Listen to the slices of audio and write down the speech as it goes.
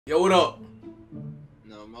Yo, what up?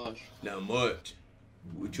 Not much. Not much.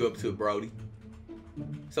 What you up to, Brody?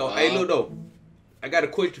 So, hey, look though, I got a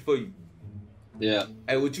question for you. Yeah.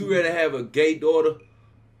 Hey, would you rather have a gay daughter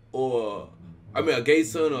a gay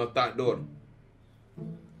son or a thought daughter?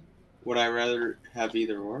 Would I rather have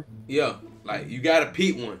either or? Yeah, like you gotta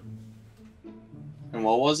pick one. And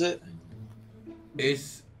what was it?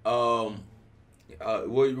 It's would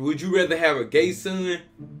you rather have a gay son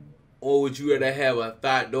or would you rather have a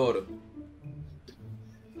thought daughter?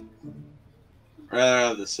 Rather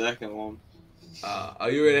have the second one. Are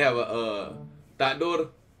you ready to have a thought daughter?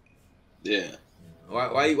 Yeah.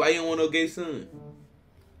 Why you don't want no gay son?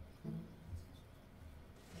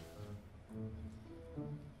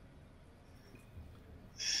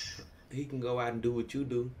 He can go out and do what you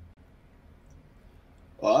do.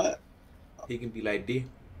 What? He can be like this.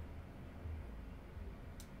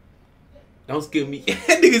 Don't skill me.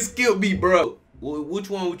 That nigga skill me, bro. Which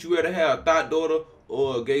one would you rather have, a thought daughter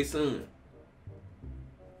or a gay son?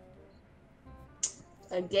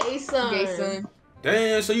 A gay son. Gay son.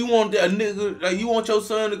 Damn, so you want a nigga, like you want your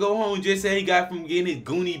son to go home and just say he got from getting his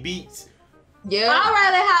Goonie beats? Yeah. I'd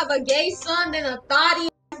rather have a gay son than a thotty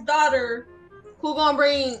ass daughter who gonna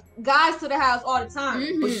bring guys to the house all the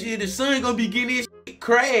time. But shit, the son gonna be getting his shit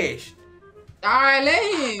crashed. Alright, let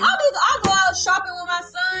him. I'll go out shopping with my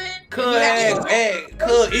son. Cuz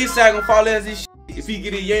inside gonna fall as his shit if he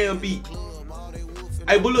get a yam beat.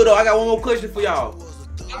 Hey, but look though, I got one more question for y'all.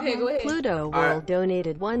 Okay, go ahead. Pluto World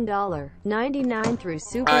donated $1.99 through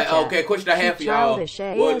Super Alright, Chat. okay, question I have for y'all. Childish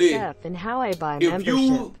What ASF and how I buy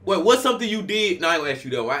membership. What's something you did? No, I ain't gonna ask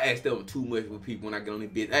you though. I asked them too much with people when I get on this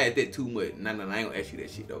bitch. I asked that too much. No, I ain't gonna ask you that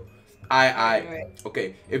shit though.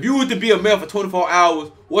 Okay. If you were to be a male for 24 hours,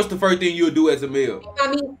 what's the first thing you'll do as a male?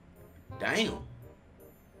 Damn.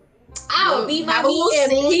 I'll beat my meat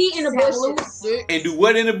and pee in the bushes. And do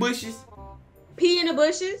what in the bushes? Pee in the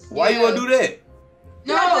bushes? Why you wanna do that?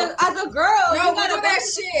 No, as a girl, No, you gotta do that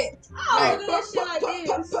shit. I don't do that shit like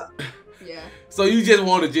this. Yeah. So you just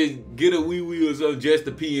want to just get a wee or something just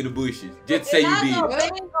to pee in the bushes, just to say you did.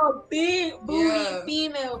 A big booty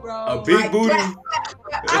female, bro. A big booty.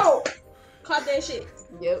 Oh, caught that shit.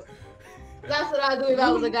 Yep. That's what I'd do if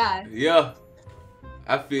I was a guy. Yeah,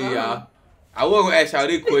 I feel y'all. I was gonna ask y'all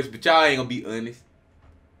this question, but y'all ain't gonna be honest.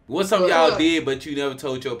 What's something y'all did but you never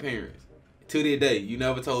told your parents? To this day, you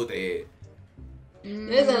never told their ass.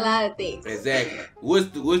 There's a lot of things. Exactly.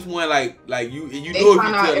 Which one like you know if you tell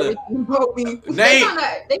them name?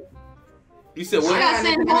 You said what? I got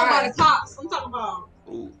sent home by the cops. I'm talking about.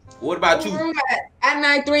 Ooh. What about you? At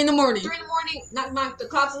night, 3 in the morning. 3 in the morning. Knock. The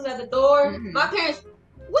cops was at the door. My parents.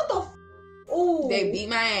 What the? Ooh. They beat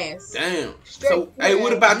my ass. Damn. So hey,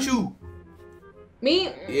 what about you?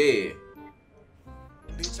 Me? Yeah.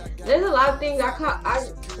 There's a lot of things I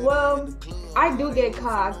do get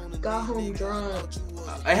caught. I got home drunk.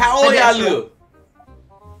 Hey, how old y'all live?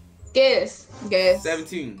 Guess.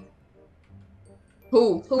 17.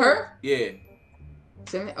 Who? Her? Yeah.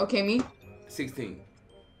 7? Okay, me? 16.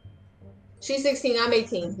 She's 16. I'm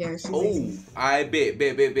 18. Yeah, she's 18. I bet.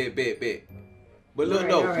 But look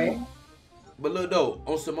though,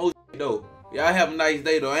 on some more shit though. Y'all have a nice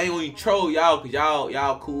day though. I ain't gonna even troll y'all cause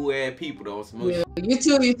y'all cool ass people though. On some more shit. You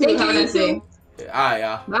too. Have a nice day. Alright,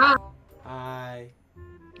 y'all. Bye. Hi.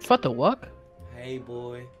 What the what? Hey,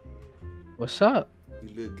 boy. What's up?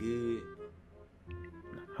 You look good.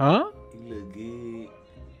 Huh? You look good.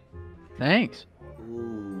 Thanks.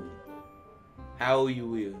 Ooh. How old you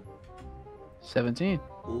will? 17.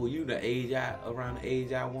 Ooh, you around the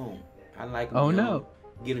age I want. I like them Oh young. no.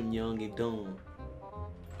 Get them young and dumb.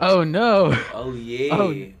 Oh no. Oh yeah. Oh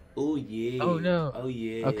yeah. Oh no. Oh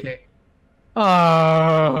yeah. Okay.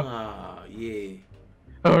 Yeah.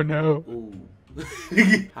 Oh no. Ooh.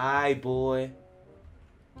 Hi, boy.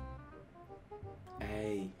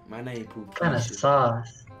 Hey, my name Poohgottie. Kind of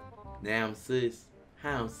sauce. Now I'm sis.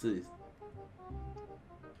 Hi, I'm sis.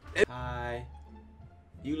 Hi.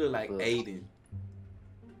 You look like Aiden.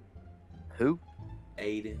 Who?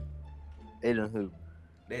 Aiden. Aiden who?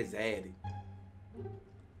 That's Zaddy.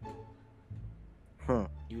 Huh.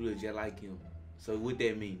 You look just like him. So what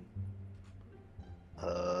that mean?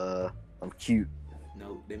 I'm cute.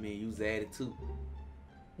 No, that mean you Zaddy too.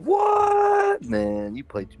 What? Man, you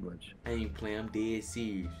play too much. I ain't playing. I'm dead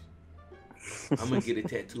serious. I'm gonna get a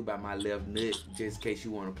tattoo by my left nut just in case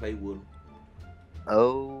you want to play with him.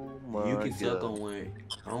 Oh my god. You can suck on one.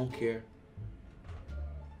 I don't care.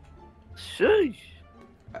 Sheesh.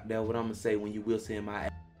 That's what I'm gonna say when you will say my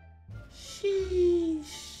ass.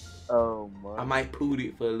 Sheesh. Oh my. I might poot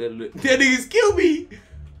it for a little bit. That niggas kill me.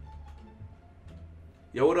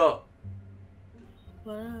 Yo, what up?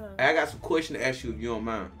 What up? Hey, I got some question to ask you if you don't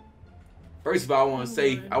mind. First of all, I want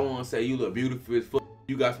to say you look beautiful as fuck.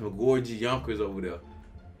 You got some gorgeous yonkers over there. You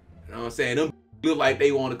know what I'm saying? Them look like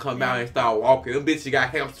they want to come out and start walking. Them bitches got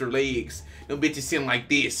hamster legs. Them bitches sitting like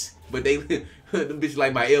this, but they them bitches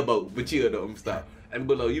like my elbow. But chill though, I'm stop. And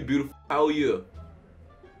below, you beautiful. How old you?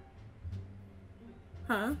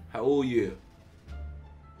 Huh? How old you?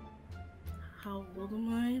 How old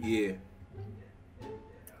am I? Yeah.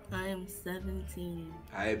 I am 17.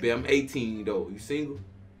 I bet I'm 18 though. You single?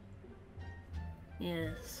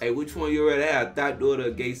 Yes. Hey, which one you rather have? Thought daughter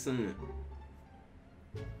or gay son?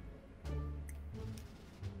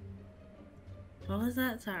 What was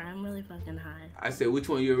that? Sorry, I'm really fucking high. I said, which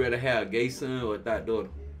one you rather have? Gay son or thought daughter?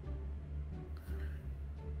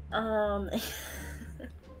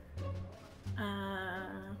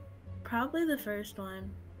 Probably the first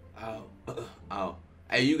one. Oh.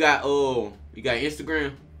 Hey, you got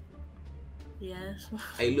Instagram? Yes.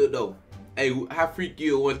 Hey, look though. Hey, how freaky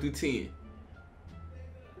you 1 through 10?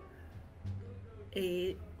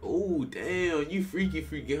 8. Oh, damn, you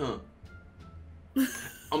freaky, huh?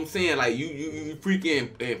 I'm saying like you freaky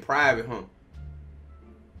in private, huh?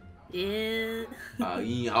 Yeah.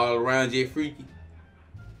 You ain't all around yet freaky?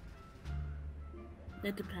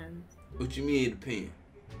 It depends. What you mean it depends?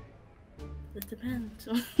 It depends.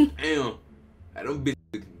 Damn, them bitches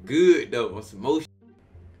looking good though on some motion.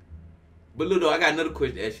 But look though, I got another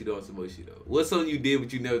question to ask you though on some motion though. What's something you did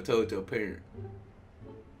but you never told your parent?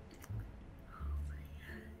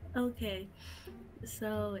 Okay,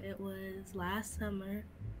 so it was last summer.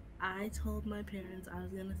 I told my parents I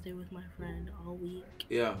was gonna stay with my friend all week.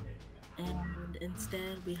 Yeah. And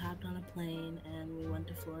instead we hopped on a plane and we went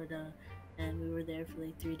to Florida and we were there for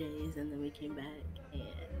like 3 days and then we came back and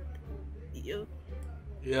you.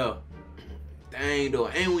 Yeah. Dang though,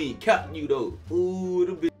 and we ain't counting you though. Ooh,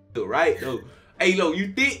 the bitch right though. Hey, low,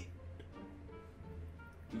 you thick?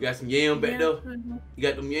 You got some yam back there? You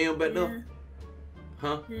got them yam back there?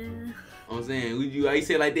 Huh? Yeah. I'm saying, would you? How you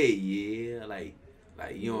say it like that? Yeah, like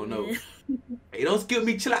you don't know. Hey, don't skip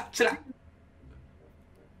me, chill out.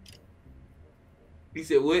 He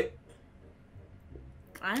said what?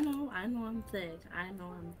 I know I'm thick. I'm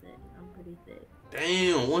pretty thick.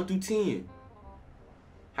 Damn, 1 through 10.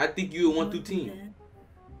 How thick you at 1 through 10?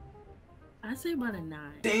 I say about a 9.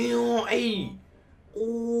 Damn, hey.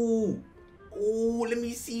 Ooh, let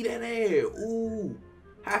me see that ass. Ooh,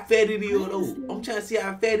 how fat it is though? I'm trying to see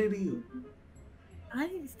how fat it is. I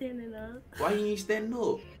ain't standing up. Why you ain't standing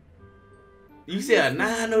up? You said a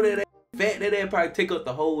 9 though, that ass fat, that ass probably take up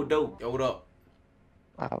the whole dope. Yo, what up?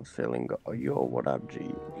 I was feeling good. Yo, what up, G?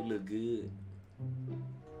 You look good.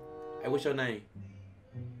 Hey, what's your name?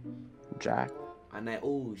 Jack. My name,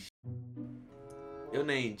 your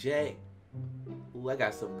name Jack. Ooh, I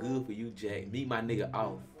got something good for you, Jack. Meet my nigga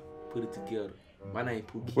off. Put it together. My name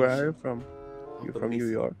Poohgottie. Where are you from? You from New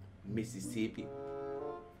York? Mississippi.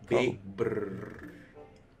 Big brrr.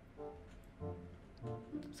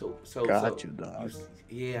 So got you, dog.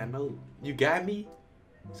 Yeah, I know. You got me?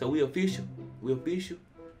 So we official?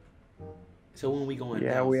 So when we going?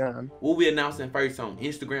 Yeah, we on. What we announcing first on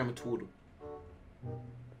Instagram or Twitter?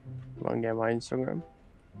 You wanna get my Instagram?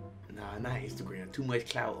 Nah, not Instagram. Too much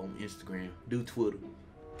clout on Instagram. Do Twitter.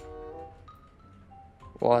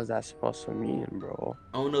 What is that supposed to mean, bro?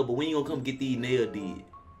 I don't know, but when you gonna come get these nails did?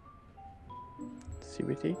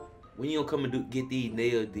 CBT? When you gonna come and get these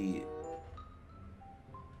nails did?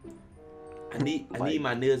 I need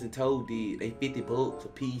my nails and toes did. They $50 a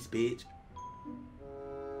piece, bitch.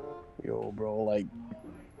 Yo, bro, like,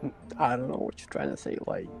 I don't know what you're trying to say.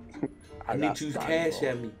 Like, I need you to cash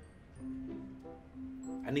at me.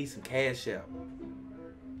 I need some cash out.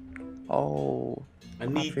 Oh. I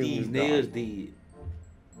need these nails did.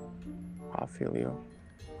 I feel you.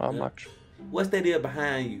 How much? What's that there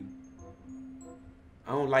behind you?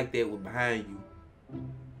 I don't like that with behind you.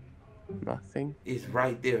 Nothing. It's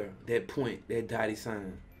right there. That point, that dotted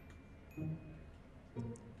sign.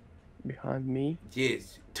 Behind me?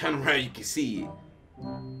 Yes. Turn around, you can see it.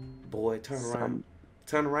 Boy, turn around.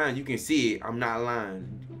 Turn around, you can see it. I'm not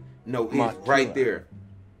lying. No, it's right there.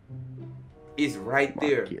 It's right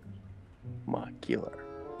there. My killer.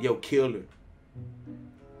 Yo, killer.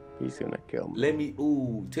 He's gonna kill me. Let me,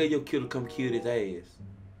 tell your killer come kill his ass.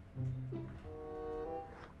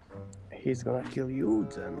 He's gonna kill you,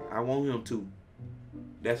 then. I want him to.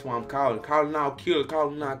 That's why I'm calling. Calling out killer.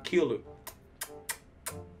 Calling out killer.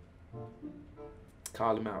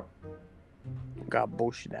 Call him out. Got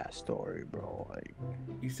bullshit ass story, bro. Like.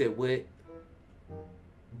 You said what?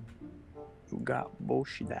 You got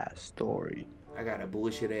bullshit ass story. I got a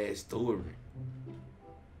bullshit ass story.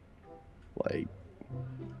 Like,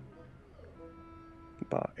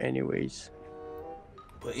 But anyways,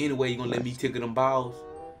 But anyway, you gonna let me tickle them balls?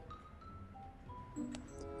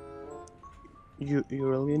 you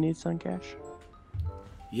really need some cash?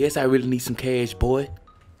 Yes, I really need some cash, boy.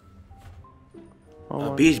 How A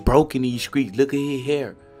much? bitch broke in these streets. Look at his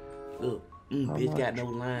hair. Look, How bitch got much? no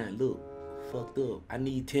line. Look, fucked up. I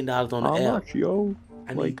need $10 on the How app. much, yo?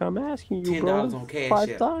 I Like need I'm asking you, $10 bro. on Cash 5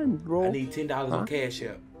 App. times, bro. I need $10 Huh? on Cash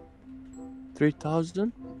App.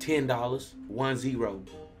 3,000? $10, 10.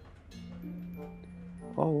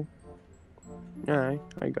 Oh. Yeah,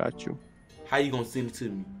 I got you. How you gonna send it to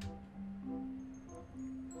me?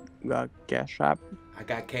 Got Cash App? I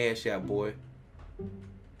got Cash App, boy.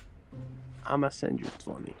 I'ma send you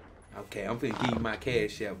 20. Okay, I'm finna give you my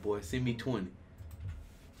Cash App, boy. Send me 20.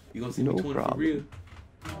 You gonna send No me 20 problem. for real?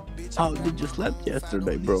 How did you slept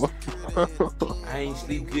yesterday, bro? I ain't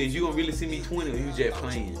sleep good. You gonna really send me 20 or you just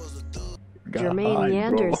playing? Got Jermaine high,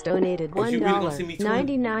 Yanders bro. donated Was you really gonna send me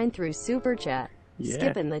 20? $1.99 through Super Chat. Yeah.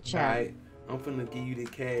 Skipping the chat. Alright, I'm finna give you the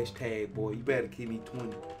cash tag, boy. You better give me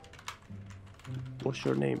 20. What's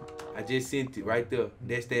your name? I just sent it right there.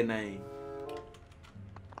 That's that name.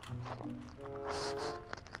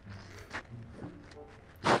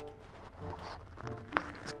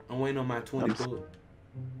 I'm waiting on my 20 book.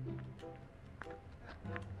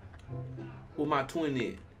 Where my 20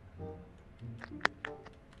 at?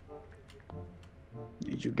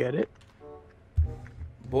 Did you get it?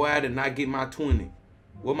 Boy, I did not get my 20.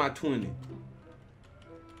 Where my 20?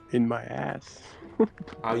 In my ass.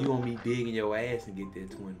 Oh, you want me dig in your ass and get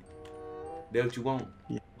that 20? That what you want?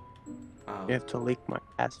 Yeah. Oh, You have to lick my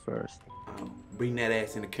ass first. oh, bring that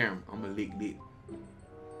ass in the camera. I'm gonna lick.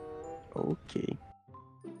 Okay.